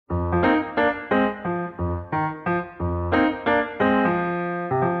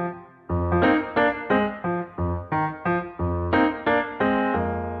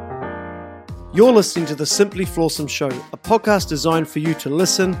You're listening to the Simply Flawsome Show, a podcast designed for you to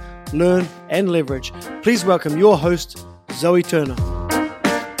listen, learn, and leverage. Please welcome your host, Zoe Turner.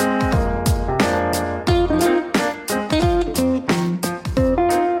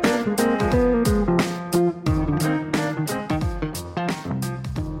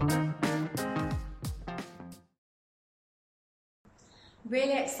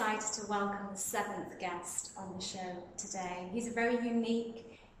 Really excited to welcome the seventh guest on the show today. He's a very unique,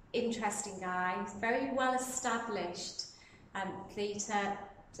 interesting guy. He's very well established. Theta.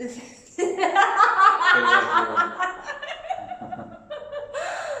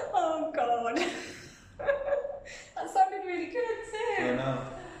 Oh God, that sounded really good too. I know.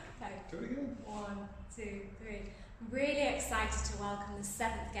 Okay. Do it again. 1, 2, 3. Really excited to welcome the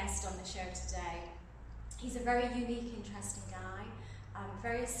seventh guest on the show today. He's a very unique, interesting guy.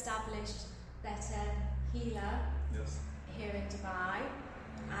 Very established, better healer here in Dubai,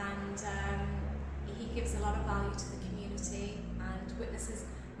 and he gives a lot of value to the community and witnesses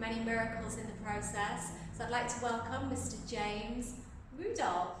many miracles in the process. So I'd like to welcome Mr. James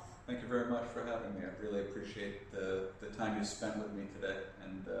Ruldolf. Thank you very much for having me. I really appreciate the time you spent with me today,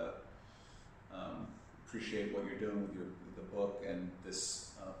 and appreciate what you're doing with the book and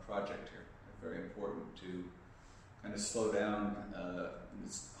this project here. It's very important to kind of slow down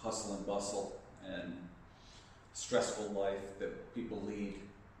this hustle and bustle and stressful life that people lead,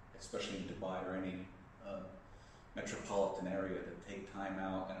 especially in Dubai or any metropolitan area, that take time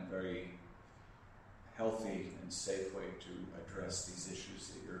out in a very healthy and safe way to address these issues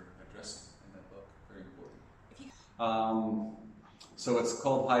that you're addressing in that book. Very important. So it's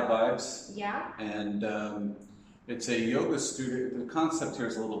called High Vibes. Yeah. And it's a yoga studio. The concept here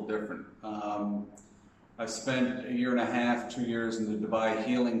is a little different. I spent 1.5 years, 2 years in the Dubai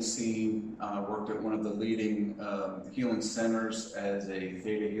healing scene. Worked at one of the leading healing centers as a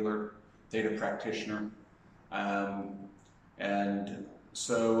Theta healer, Theta practitioner. And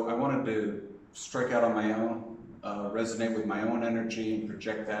so I wanted to strike out on my own, resonate with my own energy and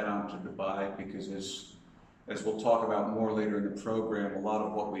project that onto Dubai, because as we'll talk about more later in the program, a lot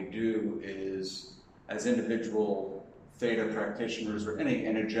of what we do is, as individual Theta practitioners or any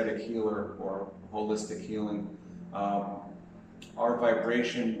energetic healer or holistic healing, our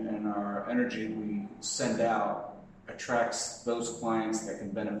vibration and our energy we send out attracts those clients that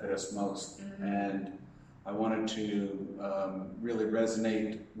can benefit us most. Mm-hmm. And I wanted to really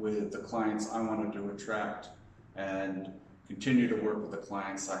resonate with the clients I wanted to attract and continue to work with the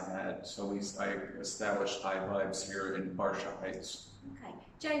clients I had. So I established High Vibes here in Barsha Heights. Okay,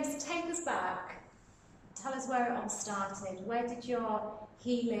 James, take us back. Tell us where it all started. Where did your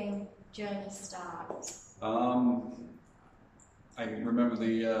healing journey start? I remember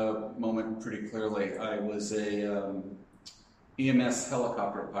the moment pretty clearly. I was a EMS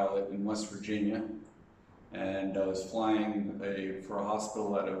helicopter pilot in West Virginia, and I was flying for a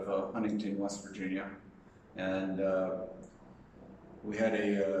hospital out of Huntington, West Virginia, and we had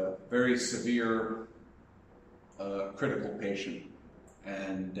a very severe critical patient,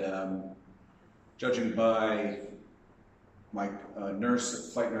 and judging by my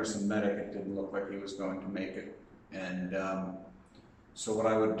flight nurse and medic, it didn't look like he was going to make it. And so what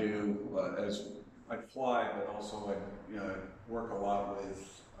I would do is I'd fly, but also I'd work a lot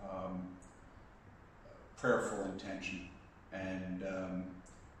with prayerful intention and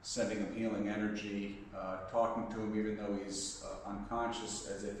sending him healing energy, talking to him even though he's unconscious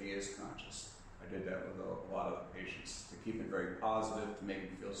as if he is conscious. I did that with a lot of the patients to keep it very positive, to make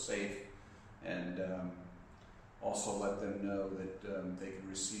him feel safe, and also let them know that they can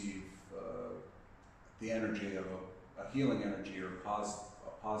receive the energy of a healing energy or a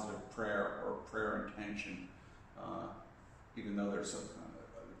positive prayer or prayer intention, even though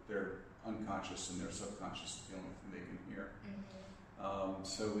they're unconscious and their subconscious feeling they can hear. Mm-hmm.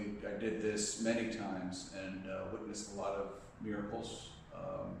 So I did this many times and witnessed a lot of miracles.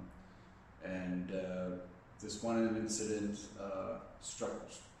 And this one incident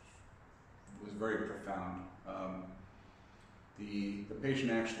was very profound. The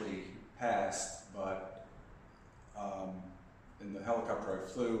patient actually passed, but in the helicopter I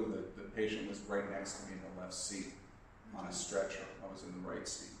flew, the patient was right next to me in the left seat on a stretcher. I was in the right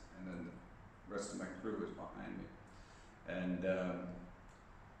seat, and then the rest of my crew was behind me. And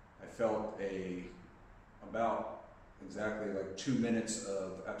I felt about exactly like 2 minutes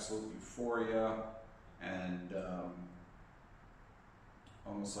of absolute euphoria and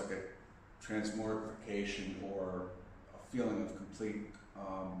almost like a transmogrification or a feeling of complete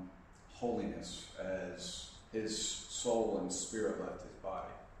holiness as his soul and spirit left his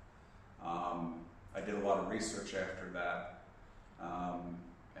body. I did a lot of research after that,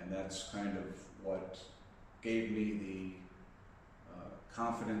 And that's kind of what gave me the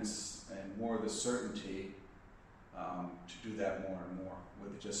confidence and more the certainty to do that more and more,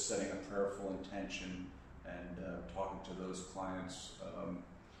 with just setting a prayerful intention and talking to those clients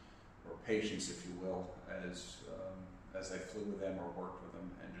or patients, if you will, as I flew with them or worked with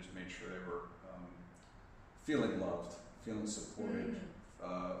them, and just made sure they were feeling loved, feeling supported,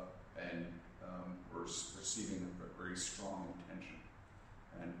 and were receiving a very strong intention.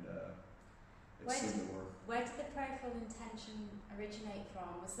 And it seemed to work. Where did the prayerful intention originate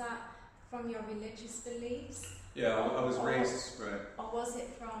from? Was that from your religious beliefs? Yeah, I was raised, right. Or was it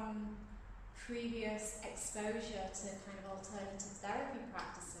from previous exposure to kind of alternative therapy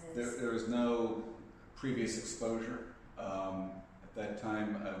practices? There was no previous exposure. At that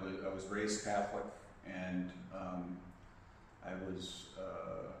time, I was raised Catholic, and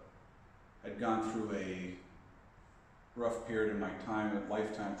I'd gone through a rough period in my time, a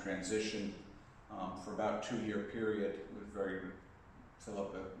lifetime transition for about a 2-year period. It was very,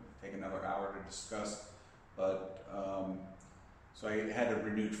 Philip, take another hour to discuss, but so I had a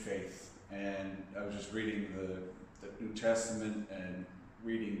renewed faith, and I was just reading the New Testament and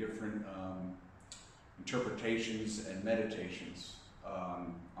reading different interpretations and meditations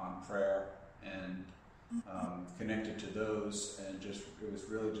on prayer, and connected to those, and it was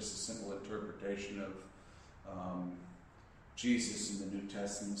really just a simple interpretation of Jesus in the New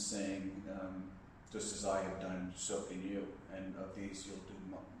Testament saying, just as I have done, so can you, and of these you'll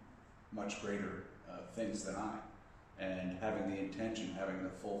do much greater things than I. And having the intention, having the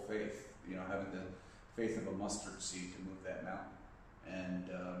full faith, having the faith of a mustard seed to move that mountain. And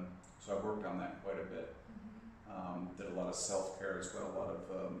so I worked on that quite a bit. Did a lot of self-care as well, a lot of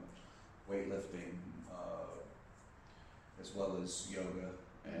weightlifting, as well as yoga,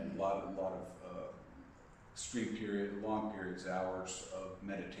 and a lot of long periods, hours of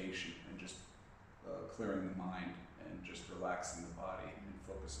meditation, and just clearing the mind and just relaxing the body and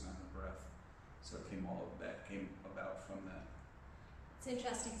focusing on the breath. So all of that came about from that. It's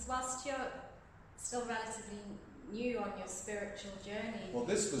interesting, because whilst you're still relatively new on your spiritual journey... Well,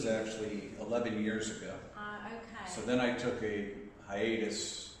 this was actually 11 years ago. Okay. So then I took a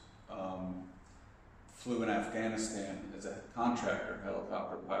hiatus, flew in Afghanistan as a contractor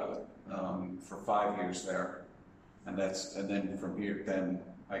helicopter pilot for 5 years there, and then from here, then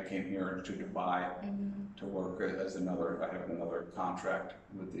I came here to Dubai to work as I have another contract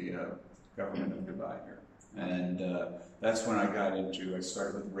with the government of Dubai here. And that's when I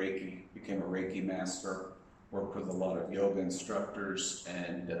started with Reiki, became a Reiki master, worked with a lot of yoga instructors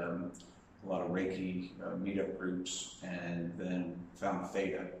and a lot of Reiki meetup groups, and then found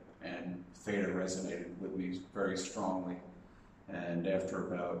Theta, and Theta resonated with me very strongly. And after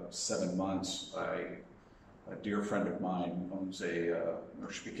about 7 months, a dear friend of mine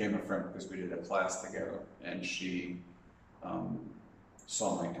she became a friend because we did a class together, and she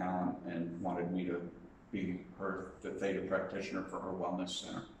saw my talent and wanted me to be the Theta practitioner for her wellness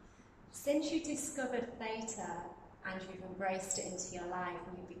center. Since you discovered Theta and you've embraced it into your life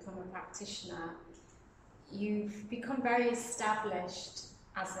and you've become a practitioner, you've become very established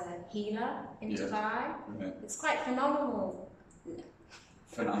as a healer in Dubai. Right. It's quite phenomenal.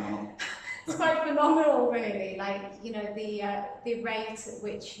 Phenomenal. It's quite phenomenal, really. The rate at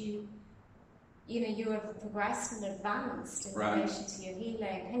which you have progressed and advanced in relation to your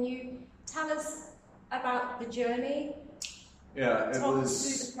healing. Can you tell us about the journey? Yeah, Talk us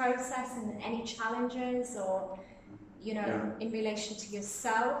through the process and any challenges, or in relation to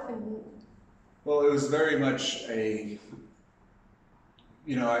yourself. Well, it was very much I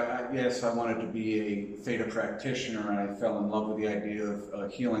wanted to be a Theta practitioner, and I fell in love with the idea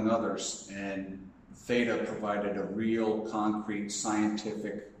of healing others. And Theta provided a real, concrete,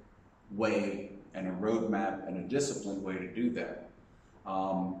 scientific way and a roadmap and a disciplined way to do that.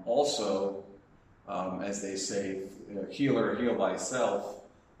 As they say, healer, heal thyself.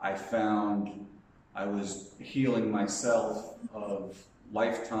 I found I was healing myself of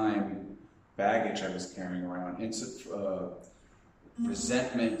lifetime baggage I was carrying around,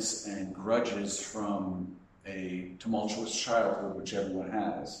 resentments and grudges from a tumultuous childhood, which everyone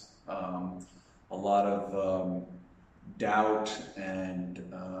has. A lot of doubt and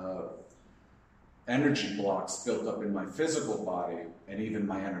energy blocks built up in my physical body and even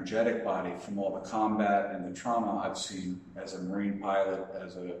my energetic body from all the combat and the trauma I've seen as a Marine pilot,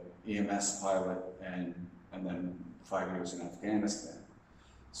 as an EMS pilot, and then 5 years in Afghanistan.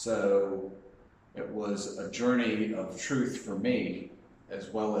 So it was a journey of truth for me, as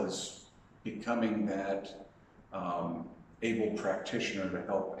well as becoming that able practitioner to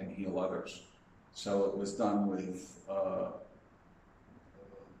help and heal others. So it was done with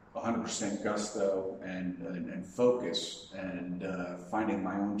 100% gusto and focus and finding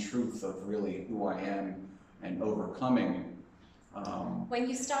my own truth of really who I am and overcoming. When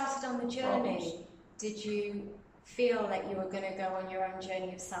you started on the journey, problems. did you feel that you were going to go on your own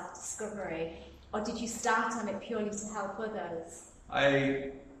journey of self-discovery, or did you start on it purely to help others?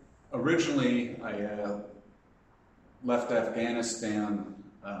 I originally left Afghanistan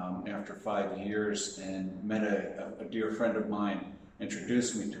after 5 years and met a dear friend of mine,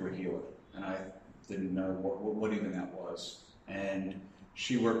 introduced me to a healer, and I didn't know what even that was. And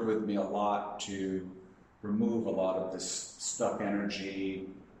she worked with me a lot to remove a lot of this stuck energy,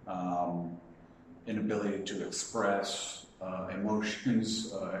 inability to express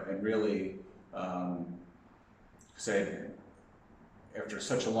emotions, and really say, after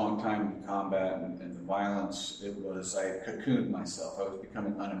such a long time in combat and the violence, I had cocooned myself. I was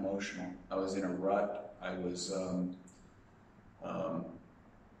becoming unemotional. I was in a rut. I was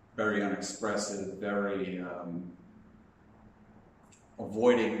very unexpressive, very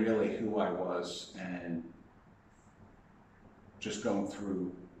avoiding really who I was, and just going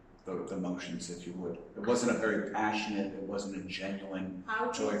through the motions, if you would. It wasn't a very passionate, it wasn't a genuine,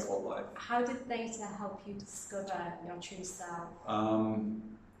 joyful life. How did Theta help you discover your true self?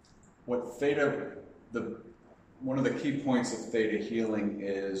 What Theta, one of the key points of Theta healing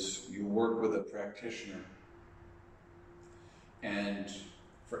is you work with a practitioner, and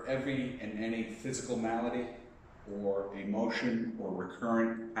for every and any physical malady or emotion or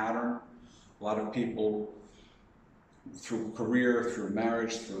recurrent pattern, a lot of people through career, through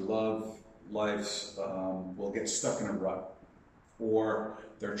marriage, through love, lives, will get stuck in a rut. Or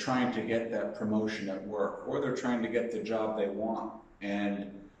they're trying to get that promotion at work, or they're trying to get the job they want.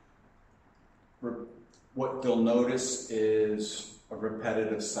 And what they'll notice is a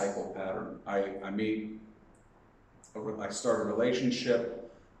repetitive cycle pattern. I start a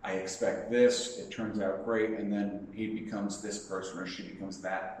relationship, I expect this, it turns out great, and then he becomes this person or she becomes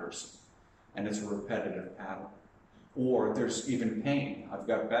that person. And it's a repetitive pattern. Or there's even pain. I've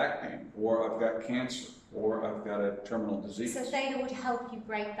got back pain, or I've got cancer, or I've got a terminal disease. So Theta would help you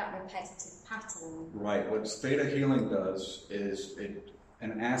break that repetitive pattern. Right. What Theta healing does is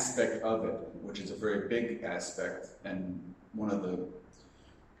an aspect of it, which is a very big aspect, and one of the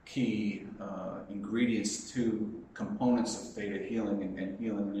key ingredients to components of Theta healing and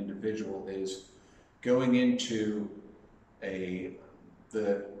healing an individual is going into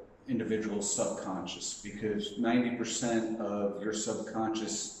the individual's subconscious, because 90% of your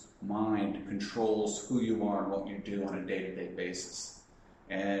subconscious mind controls who you are and what you do on a day-to-day basis.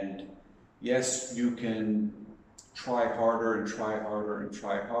 And yes, you can try harder and try harder and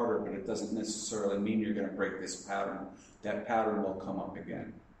try harder, but it doesn't necessarily mean you're going to break this pattern. That pattern will come up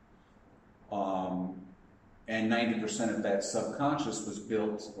again. And 90% of that subconscious was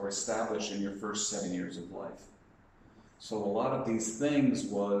built or established in your first 7 years of life. So a lot of these things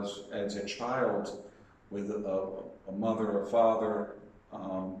was, as a child, with a mother or father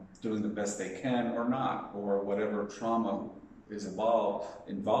doing the best they can or not, or whatever trauma is involved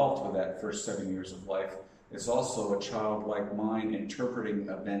with that first 7 years of life. It's also a childlike mind interpreting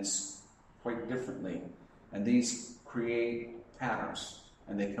events quite differently. And these create patterns,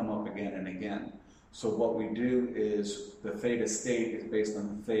 and they come up again and again. So what we do is, the Theta state is based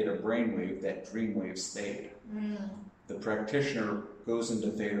on the Theta brainwave, that dreamwave state. The practitioner goes into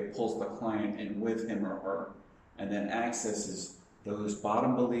Theta, pulls the client in with him or her, and then accesses those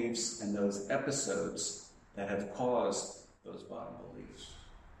bottom beliefs and those episodes that have caused those bottom beliefs.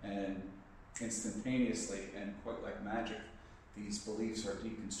 And instantaneously, and quite like magic, these beliefs are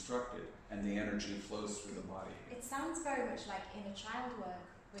deconstructed and the energy flows through the body. It sounds very much like inner child work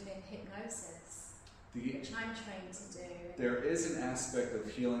within hypnosis, which I'm trained to do. There is an aspect of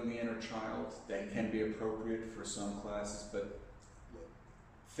healing the inner child that can be appropriate for some classes, but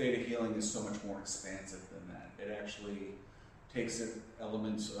Theta healing is so much more expansive than that. It actually takes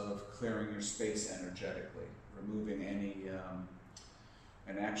elements of clearing your space energetically, removing any,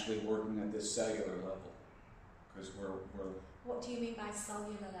 and actually working at this cellular level. Because we're What do you mean by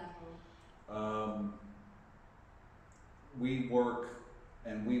cellular level? We work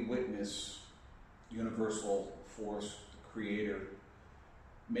and we witness universal force, the creator,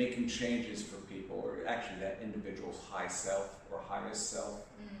 making changes for people, or actually that individual's high self or highest self,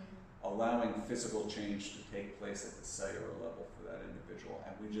 allowing physical change to take place at the cellular level for that individual.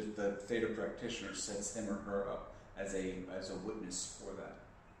 And the Theta practitioner sets him or her up as a witness for that.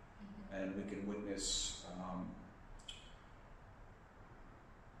 And we can witness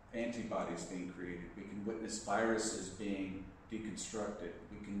antibodies being created. We can witness viruses being deconstructed.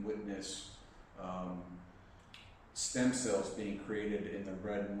 We can witness stem cells being created in the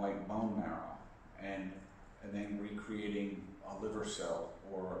red and white bone marrow, and then recreating a liver cell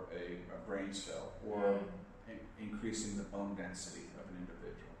or a brain cell, or increasing the bone density of an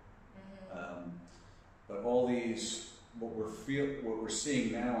individual. But all these, what we're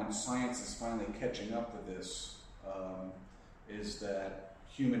seeing now, and science is finally catching up with this, is that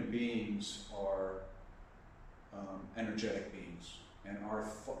human beings are energetic beings, and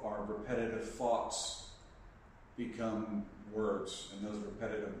our repetitive thoughts become words, and those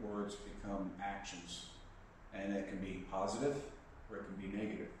repetitive words become actions, and it can be positive or it can be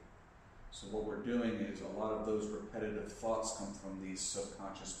negative. So what we're doing is a lot of those repetitive thoughts come from these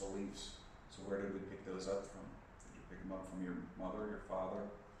subconscious beliefs. So where did we pick those up from? Did you pick them up from your mother, your father,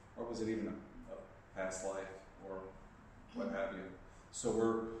 or was it even a past life, or what have you? So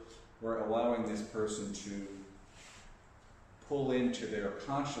we're allowing this person to pull into their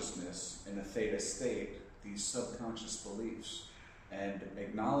consciousness in a theta state these subconscious beliefs and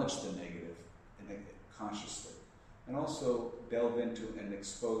acknowledge the negative consciously, and also delve into and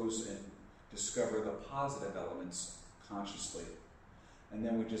expose and discover the positive elements consciously, and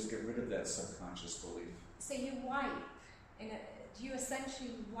then we just get rid of that subconscious belief. So you do you essentially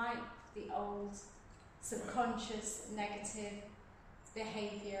wipe the old subconscious negative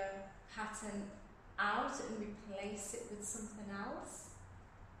behavior pattern out and replace it with something else?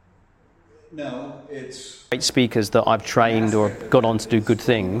 No, it's... Great speakers that I've trained or got on to do good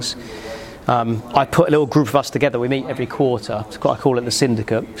things. I put a little group of us together. We meet every quarter. I call it the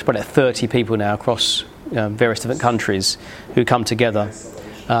syndicate. It's probably 30 people now across various different countries who come together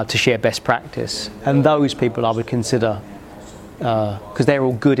to share best practice. And those people I would consider, because they're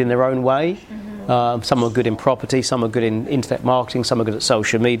all good in their own way. Some are good in property, some are good in internet marketing, some are good at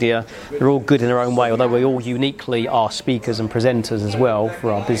social media. They're all good in their own way, although we all uniquely are speakers and presenters as well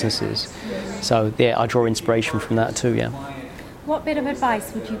for our businesses. So yeah, I draw inspiration from that too, yeah. What bit of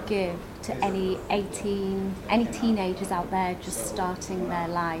advice would you give to any teenagers out there just starting their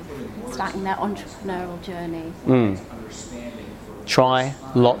life, starting their entrepreneurial journey? Try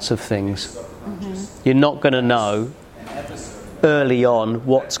lots of things. You're not going to know early on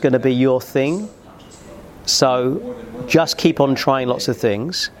what's going to be your thing, so just keep on trying lots of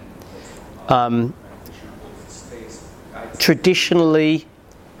things. Traditionally,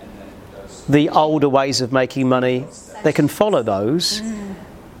 the older ways of making money, they can follow those,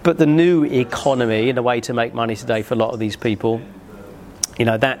 but the new economy and the way to make money today for a lot of these people,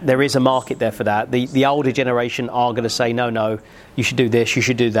 that there is a market there for that. The older generation are going to say, no, you should do this, you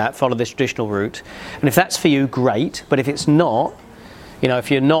should do that, follow this traditional route. And if that's for you, great. But if it's not,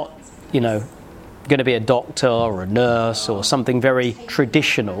 if you're not, going to be a doctor or a nurse or something very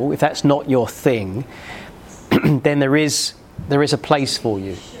traditional, if that's not your thing, then there is a place for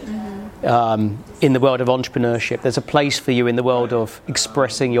you in the world of entrepreneurship. There's a place for you in the world of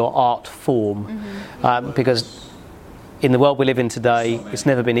expressing your art form, because in the world we live in today, it's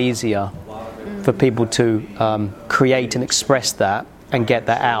never been easier for people to create and express that and get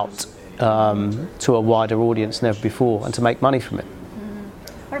that out to a wider audience than ever before, and to make money from it.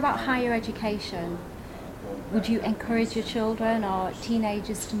 What about higher education? Would you encourage your children or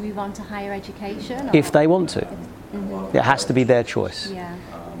teenagers to move on to higher education? Or? If they want to. It has to be their choice. Yeah.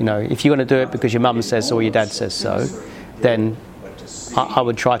 If you're going to do it because your mum says so or your dad says so, then I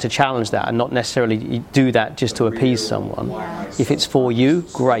would try to challenge that and not necessarily do that just to appease someone. If it's for you,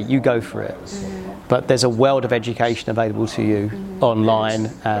 great, you go for it. But there's a world of education available to you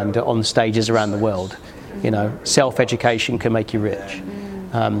online and on stages around the world. Self-education can make you rich.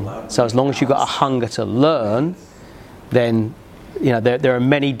 So as long as you've got a hunger to learn, then there are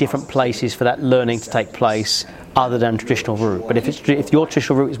many different places for that learning to take place other than traditional route. But if your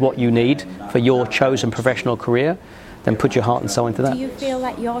traditional route is what you need for your chosen professional career, then put your heart and soul into that. Do you feel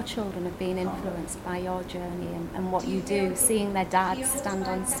that your children have been influenced by your journey and what you do, seeing their dads stand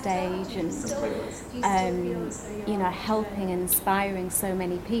on stage and helping and inspiring so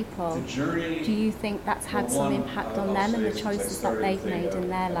many people? Do you think that's had some impact on them and the choices that they've made in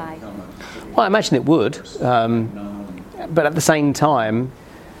their life? Well, I imagine it would, but at the same time,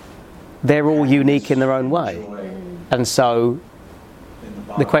 they're all unique in their own way, and so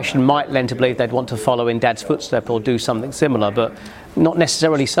the question might lend to believe they'd want to follow in Dad's footsteps or do something similar, but not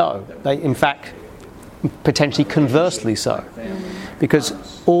necessarily so. They, in fact, potentially conversely so, because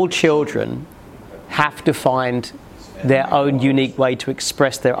all children have to find their own unique way to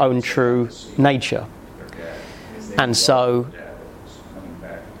express their own true nature. And so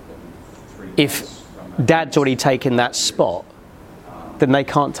if Dad's already taken that spot, then they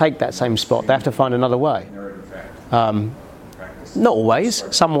can't take that same spot. They have to find another way. Not always.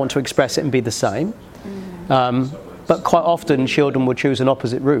 Some want to express it and be the same. but quite often children will choose an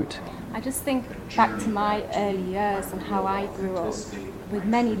opposite route. I just think back to my early years and how I grew up with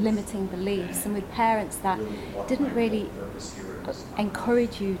many limiting beliefs and with parents that didn't really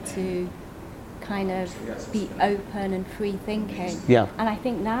encourage you to kind of be open and free thinking. Yeah. And I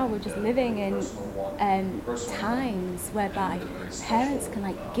think now we're just living in times whereby parents can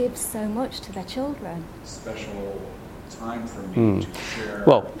like give so much to their children. Special time for me to share.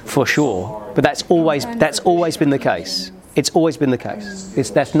 Well, for sure, but that's always been the case. It's always been the case.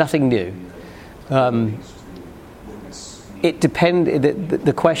 That's nothing new. It depends.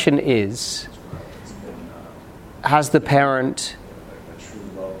 The question is, is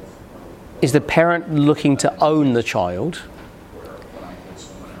the parent looking to own the child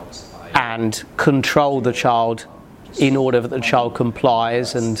and control the child in order that the child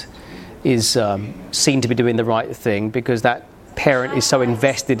complies and is seen to be doing the right thing because that parent is so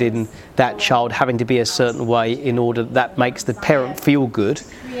invested in that child having to be a certain way in order that makes the parent feel good?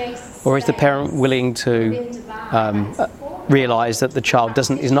 Or is the parent willing to realise that the child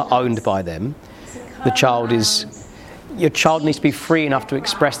is not owned by them? Your child needs to be free enough to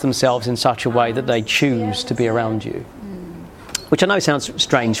express themselves in such a way that they choose to be around you. Which I know sounds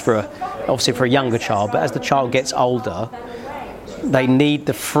strange obviously for a younger child, but as the child gets older, they need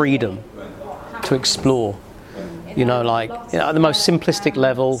the freedom to explore. At the most simplistic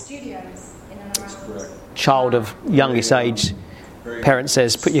level, child of youngest age, parent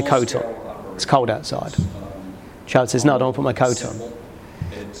says, put your coat on, it's cold outside. Child says, no, I don't want to put my coat on.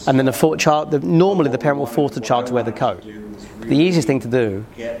 And then normally the parent will force the child to wear the coat. The easiest thing to do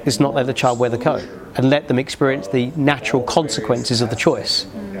is not let the child wear the coat and let them experience the natural consequences of the choice.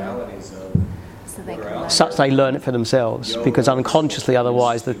 Such they learn it for themselves, because unconsciously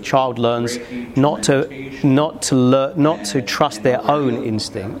otherwise the child learns not to trust their own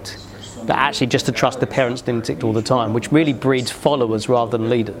instinct, but actually just to trust the parent's instinct all the time, which really breeds followers rather than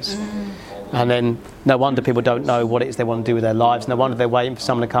leaders. And then no wonder people don't know what it is they want to do with their lives. No wonder they're waiting for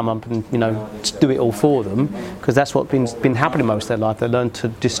someone to come up and do it all for them, because that's what's been happening most of their life. They learn to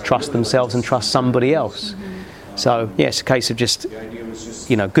distrust themselves and trust somebody else. So yeah, it's a case of just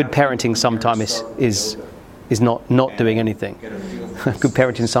good parenting sometimes is not doing anything. Good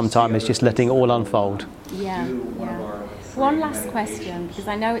parenting sometimes is just letting it all unfold. Yeah. One last question, because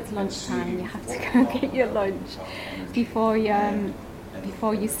I know it's lunchtime and you have to go get your lunch before you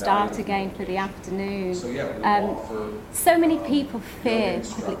start again for the afternoon. So many people fear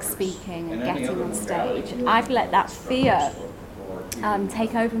public speaking and getting on stage. I've let that fear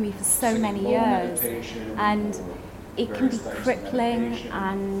take over me for so many years, and it can be crippling.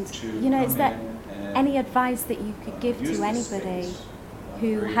 And is there any advice that you could give to anybody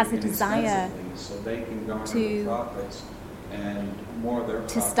who has a desire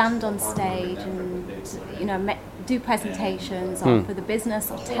to stand on stage and do presentations or for the business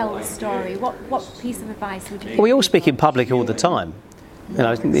or tell the story? What piece of advice would you give? We all speak in public all the time.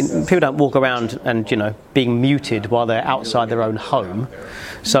 People don't walk around and being muted while they're outside their own home.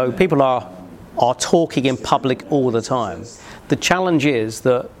 So people are talking in public all the time. The challenge is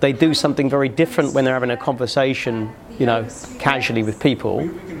that they do something very different when they're having a conversation, casually with people,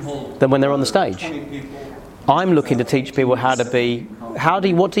 than when they're on the stage. I'm looking to teach people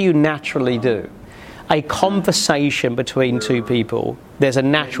what do you naturally do? A conversation between two people, there's a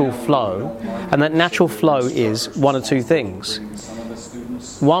natural flow, and that natural flow is one of two things.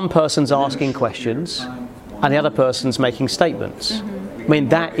 One person's asking questions, and the other person's making statements. I mean,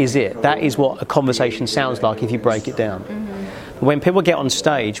 that is it. That is what a conversation sounds like if you break it down. When people get on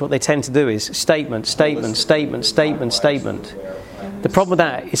stage, what they tend to do is statement, statement, statement, statement, statement. The problem with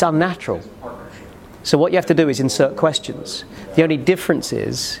that is unnatural. So what you have to do is insert questions. The only difference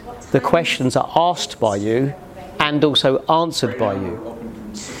is the questions are asked by you and also answered by you.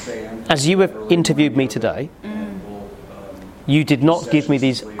 As you have interviewed me today, you did not give me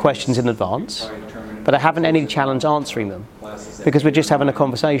these questions in advance, but I haven't any challenge answering them because we're just having a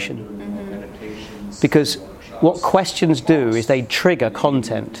conversation. Because what questions do is they trigger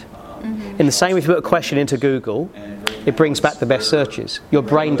content. In the same way, if you put a question into Google, it brings back the best searches. Your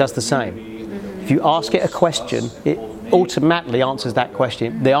brain does the same. If you ask it a question, it automatically answers that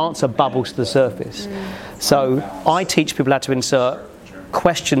question. The answer bubbles to the surface. So I teach people how to insert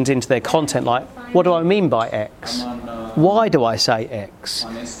questions into their content, like, what do I mean by X? Why do I say X?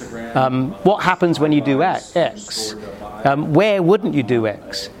 What happens when you do X? Where wouldn't you do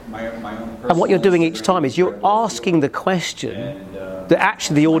X? And what you're doing each time is you're asking the question that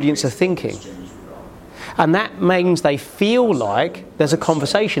actually the audience are thinking. And that means they feel like there's a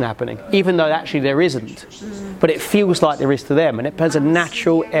conversation happening, even though actually there isn't. But it feels like there is to them, and it has a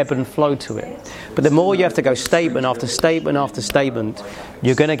natural ebb and flow to it. But the more you have to go statement after statement after statement,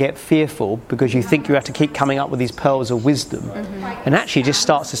 you're going to get fearful because you think you have to keep coming up with these pearls of wisdom. And actually it just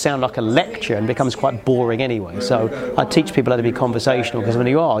starts to sound like a lecture and becomes quite boring anyway. So I teach people how to be conversational, because when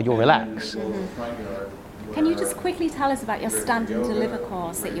you are, you'll relax. Can you just quickly tell us about your Stand and Deliver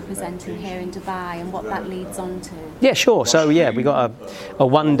course that you're presenting here in Dubai and what that leads on to? Yeah, sure. So we got a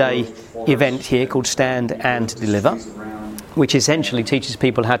one-day event here called Stand and Deliver, which essentially teaches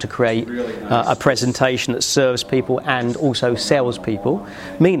people how to create a presentation that serves people and also sells people,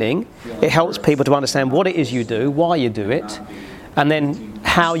 meaning it helps people to understand what it is you do, why you do it, and then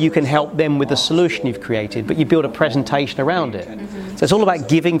how you can help them with the solution you've created, but you build a presentation around it. So it's all about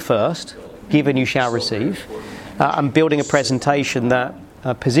giving first, give and you shall receive, and building a presentation that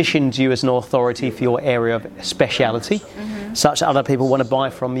positions you as an authority for your area of speciality, such that other people want to buy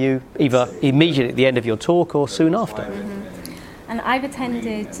from you either immediately at the end of your talk or soon after. And I've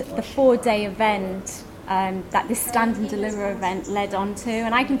attended the 4-day event that this Stand and Deliver event led on to,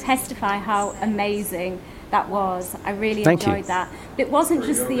 and I can testify how amazing that was. I really enjoyed that. But it wasn't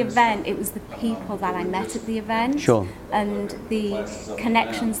just the event, it was the people that I met at the event. Sure. And the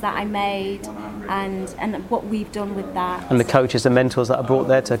connections that I made and what we've done with that. And the coaches and mentors that I brought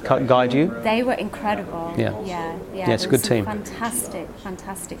there to guide you. They were incredible. Yeah, it's a good team.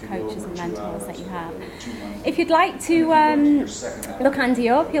 Fantastic coaches and mentors that you have. If you'd like to look Andy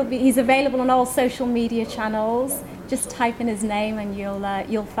up, he's available on all social media channels. Just type in his name and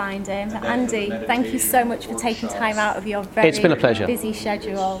you'll find him. Andy, thank you so much for taking time out of your very It's been a pleasure. Busy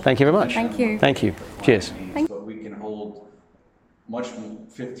schedule. Thank you very much. Thank you. Thank you. Cheers. But we can hold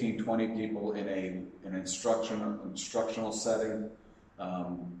 15, 20 people in an instructional setting,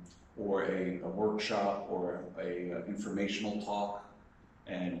 or a workshop, or a informational talk.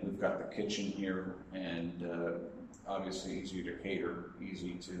 And we've got the kitchen here, and obviously easy to cater,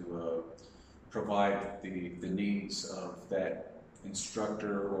 easy to provide the needs of that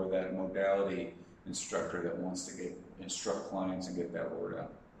instructor or that modality instructor that wants to instruct clients and get that word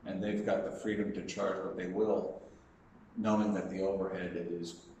out. And they've got the freedom to charge what they will, knowing that the overhead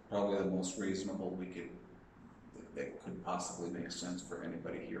is probably the most reasonable that could possibly make sense for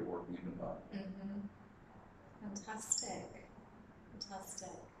anybody here working in the body. Fantastic. That's a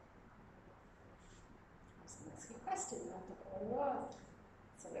good question.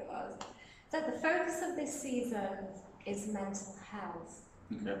 So it was. So the focus of this season is mental health.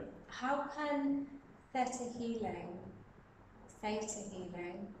 Okay. How can Theta healing,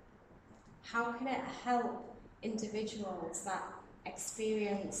 how can it help individuals that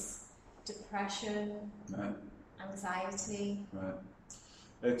experience depression, right, anxiety? Right.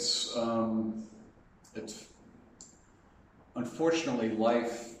 It's unfortunately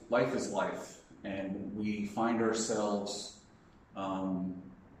life is life, and we find ourselves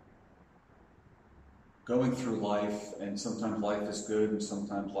going through life, and sometimes life is good and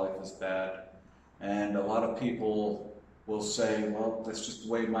sometimes life is bad. And a lot of people will say, well, that's just the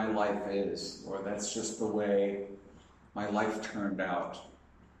way my life is, or that's just the way my life turned out.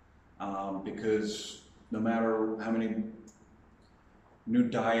 Because no matter how many new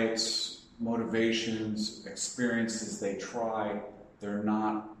diets, motivations, experiences they try, they're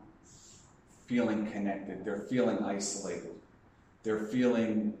not feeling connected. They're feeling isolated. They're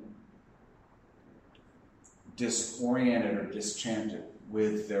feeling disoriented or disenchanted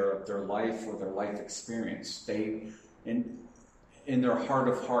with their life or their life experience. They, in their heart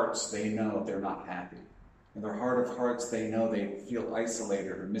of hearts, they know they're not happy. In their heart of hearts, they know they feel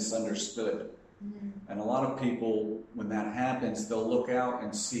isolated or misunderstood. And a lot of people, when that happens, they'll look out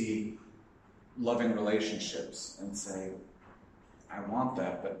and see loving relationships and say, I want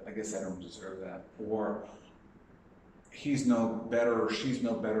that, but I guess I don't deserve that. Or he's no better or she's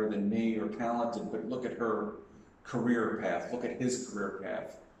no better than me or talented, but look at her career path. Look at his career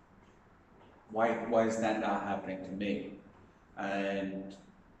path. Why is that not happening to me? And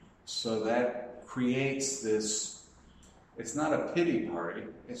so that creates this, it's not a pity party,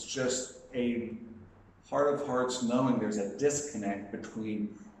 it's just a heart of hearts knowing there's a disconnect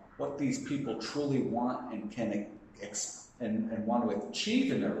between what these people truly want and can and want to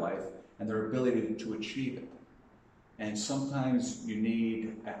achieve in their life and their ability to achieve it. And sometimes you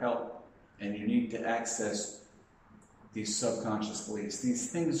need a help, and you need to access these subconscious beliefs,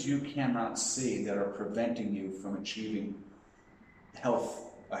 these things you cannot see that are preventing you from achieving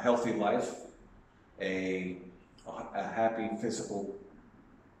a healthy life, a happy physical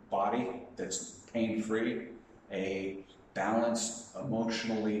body that's pain-free, a balanced,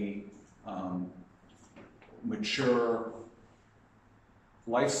 emotionally mature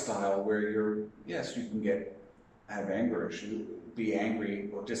lifestyle where yes, you can have anger issue, be angry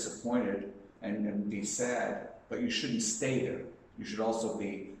or disappointed and be sad, but you shouldn't stay there. You should also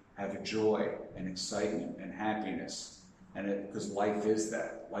have joy and excitement and happiness, because life is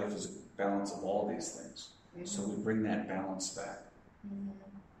that. Life is a balance of all these things. Mm-hmm. So we bring that balance back. Mm-hmm.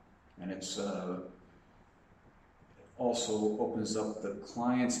 And it's also opens up the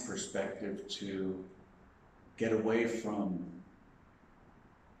client's perspective to get away from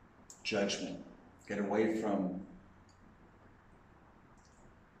judgment, get away from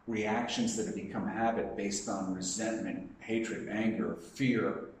reactions that have become habit based on resentment, hatred, anger,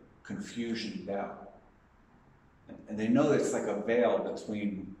 fear, confusion, doubt. And they know that it's like a veil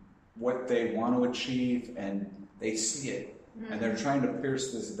between what they want to achieve and they see it. Mm-hmm. And they're trying to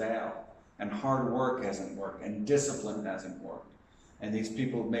pierce this veil. And hard work hasn't worked, and discipline hasn't worked. And these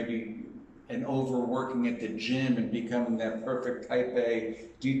people maybe overworking at the gym and becoming that perfect type A,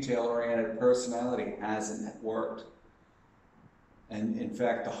 detail-oriented personality hasn't worked. And in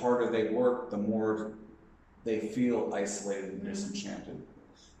fact, the harder they work, the more they feel isolated and disenchanted.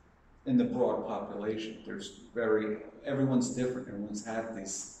 In the broad population, everyone's different. Everyone's had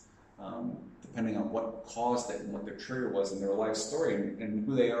these, depending on what caused it and what their trigger was in their life story and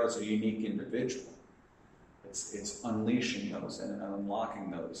who they are as a unique individual. It's unleashing those and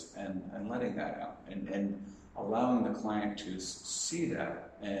unlocking those and letting that out and allowing the client to see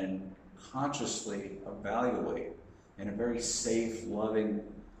that and consciously evaluate in a very safe, loving,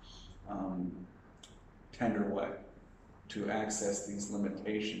 tender way to access these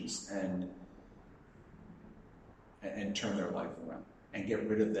limitations and turn their life around and get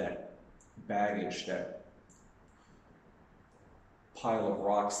rid of that baggage, that pile of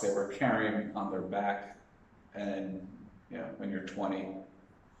rocks they were carrying on their back. And when you're 20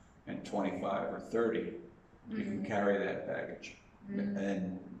 and 25 or 30, you can carry that baggage. Mm-hmm.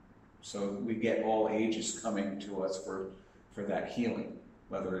 And so we get all ages coming to us for that healing,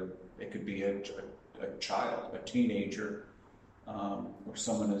 whether it could be a child, a teenager, or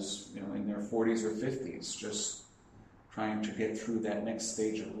someone is in their 40s or 50s, just trying to get through that next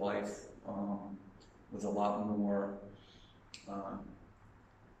stage of life with a lot more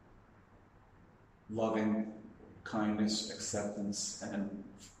loving kindness, acceptance, and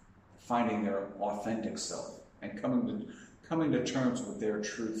finding their authentic self and coming to terms with their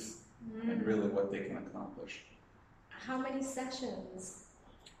truth and really what they can accomplish. How many sessions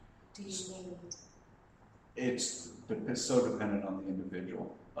do you need? It's so dependent on the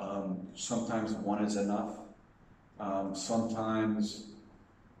individual. Sometimes one is enough. Sometimes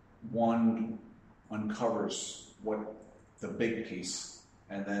one uncovers what the big piece,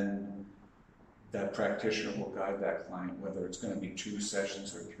 and then that practitioner will guide that client, whether it's going to be 2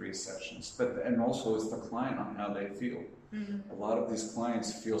 sessions or 3 sessions. And also it's the client on how they feel. Mm-hmm. A lot of these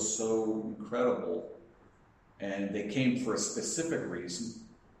clients feel so incredible, and they came for a specific reason,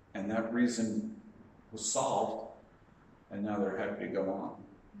 and that reason was solved, and now they're happy to go on.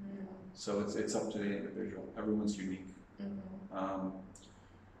 Mm-hmm. So it's up to the individual. Everyone's unique. Mm-hmm.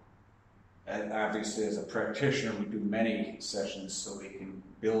 And obviously, as a practitioner, we do many sessions so we can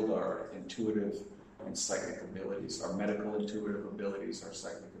build our intuitive and psychic abilities, our medical intuitive abilities, our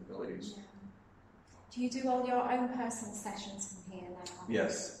psychic abilities. Yeah. Do you do all your own personal sessions from here now?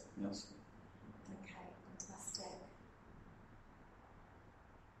 Yes. Okay, fantastic.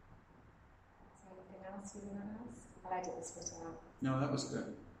 Is there anything else you want to ask? I'll edit this bit out. No, that was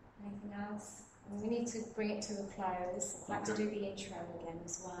good. Anything else? We need to bring it to a close. I'd like to do the intro again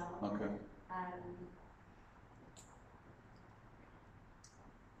as well. Okay.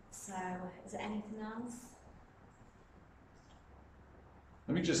 So, is there anything else?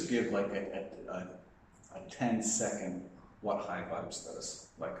 Let me just give like a 10-second what High Vibes does,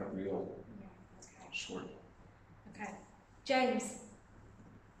 like a real short. Okay. James,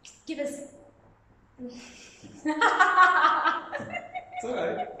 give us... It's all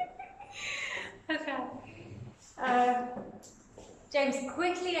right. Okay. James,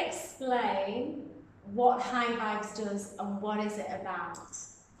 quickly explain what High Vibes does and what is it about.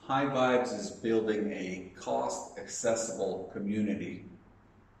 High Vibes is building a cost-accessible community.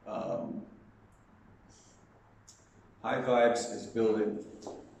 High Vibes is building...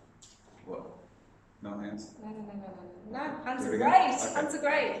 What? No hands? No, hands are great. Okay. Hands are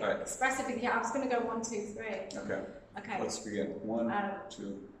great. All right. Expressive. Yeah, I was going to go 1, 2, 3. Okay. Let's begin. 1,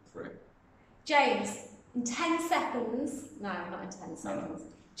 2, 3. James, in 10 seconds... No, not in 10 seconds. No.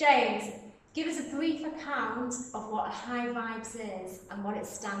 James, give us a brief account of what High Vibes is and what it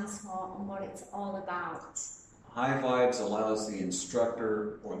stands for and what it's all about. High Vibes allows the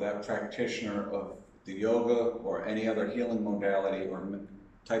instructor or that practitioner of the yoga or any other healing modality or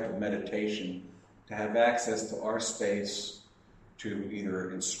type of meditation to have access to our space to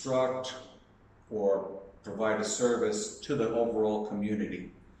either instruct or provide a service to the overall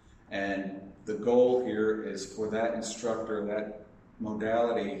community. And the goal here is for that instructor, that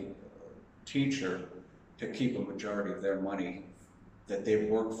modality teacher, to keep a majority of their money that they've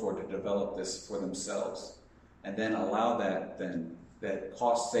worked for to develop this for themselves, and then allow that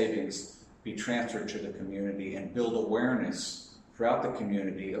cost savings be transferred to the community and build awareness throughout the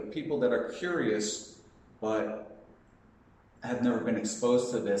community of people that are curious but have never been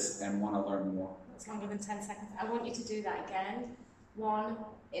exposed to this and want to learn more. It's longer than 10 seconds. I want you to do that again.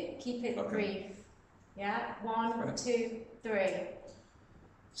 Keep it brief. Yeah? 1, 2, 3.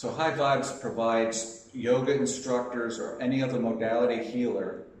 So High Vibes provides yoga instructors or any other modality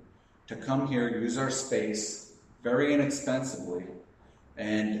healer to come here, use our space very inexpensively,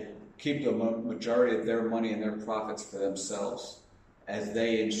 and keep the majority of their money and their profits for themselves as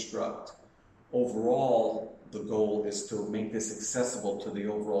they instruct. Overall, the goal is to make this accessible to the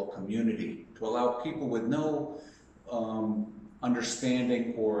overall community, to allow people with no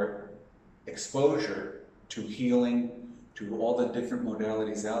understanding or exposure to healing, to all the different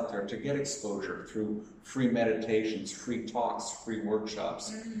modalities out there, to get exposure through free meditations, free talks, free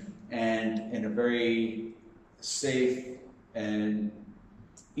workshops, and in a very safe and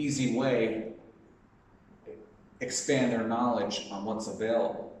easy way, expand their knowledge on what's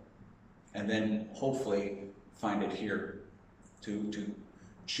available, and then hopefully find it here, to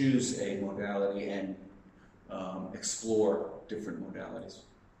choose a modality and explore different modalities,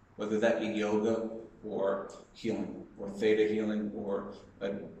 whether that be yoga or healing, or theta healing, or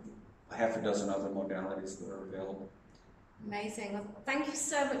a half a dozen other modalities that are available. Amazing. Well, thank you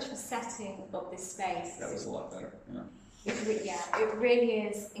so much for setting up this space. That was a lot better. Yeah. It really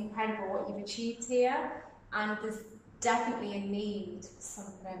is incredible what you've achieved here, and there's definitely a need for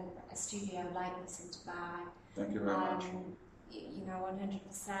something, a studio like this in Dubai. Thank you very much.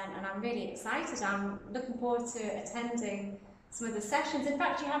 100%, and I'm really excited. I'm looking forward to attending some of the sessions. In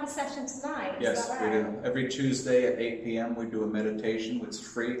fact, you have a session tonight. Yes, is that right? We do. Every Tuesday at 8 p.m. we do a meditation. It's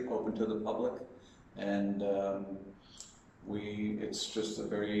free, open to the public, and it's just a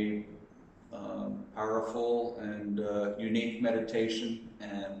very powerful and unique meditation,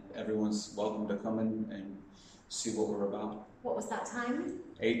 and everyone's welcome to come in and see what we're about. What was that time?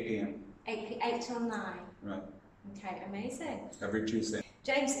 8 p.m. 8 till 9. Right. Okay, amazing. Every Tuesday.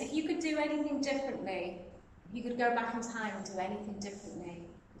 James, if you could do anything differently, you could go back in time and do anything differently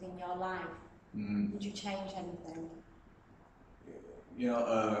in your life, would you change anything?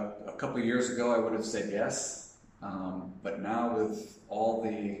 A couple of years ago I would have said yes, but now with all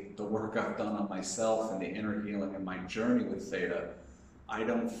the work I've done on myself and the inner healing and my journey with Theta, I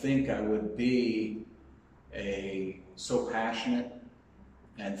don't think I would be so passionate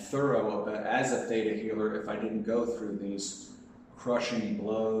and thorough as a Theta healer if I didn't go through these crushing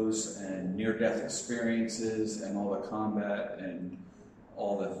blows and near-death experiences and all the combat and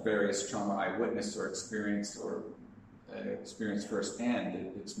all the various trauma I witnessed or experienced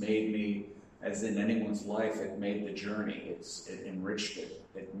firsthand. It's made me, as in anyone's life, it made the journey. It enriched it.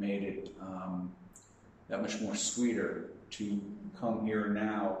 It made it that much more sweeter to come here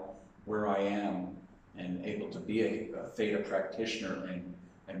now where I am and able to be a Theta practitioner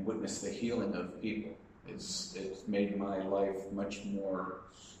and witness the healing of people. It's made my life much more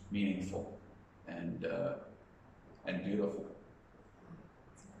meaningful and beautiful.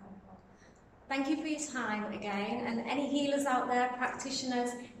 Thank you for your time again, and any healers out there, practitioners,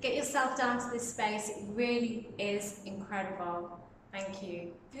 get yourself down to this space. It really is incredible. Thank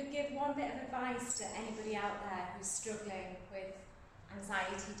you. If you'd give one bit of advice to anybody out there who's struggling with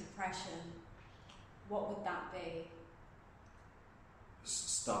anxiety, depression, what would that be?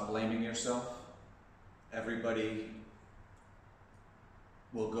 Stop blaming yourself. Everybody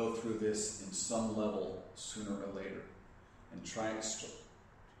will go through this in some level sooner or later, and try to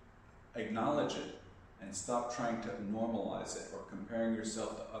acknowledge it and stop trying to normalize it or comparing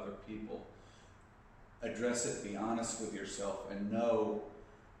yourself to other people. Address it, be honest with yourself, and know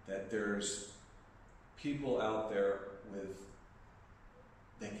that there's people out there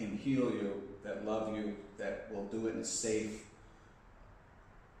that can heal you, that love you, that will do it in a safe,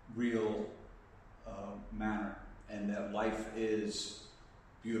 real manner, and that life is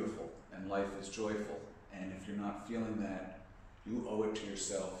beautiful and life is joyful. And if you're not feeling that, you owe it to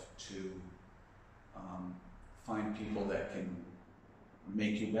yourself to find people that can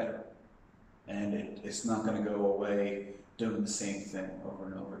make you better. And it's not going to go away doing the same thing over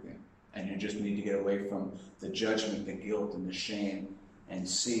and over again. And you just need to get away from the judgment, the guilt, and the shame, and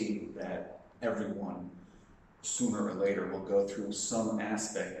see that everyone, sooner or later, will go through some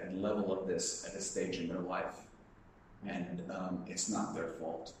aspect and level of this at a stage in their life. And it's not their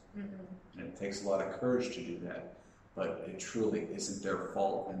fault. Mm-hmm. And it takes a lot of courage to do that, but it truly isn't their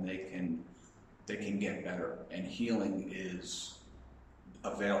fault, and they can get better. And healing is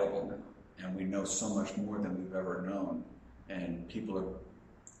available now, and we know so much more than we've ever known. And people are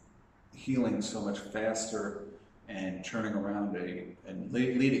healing so much faster and turning around and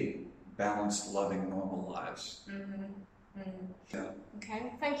leading balanced, loving, normal lives. Mm-hmm. Mm-hmm. Yeah.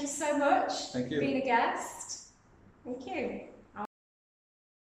 Okay, thank you so much Thank you for being a guest. Thank you.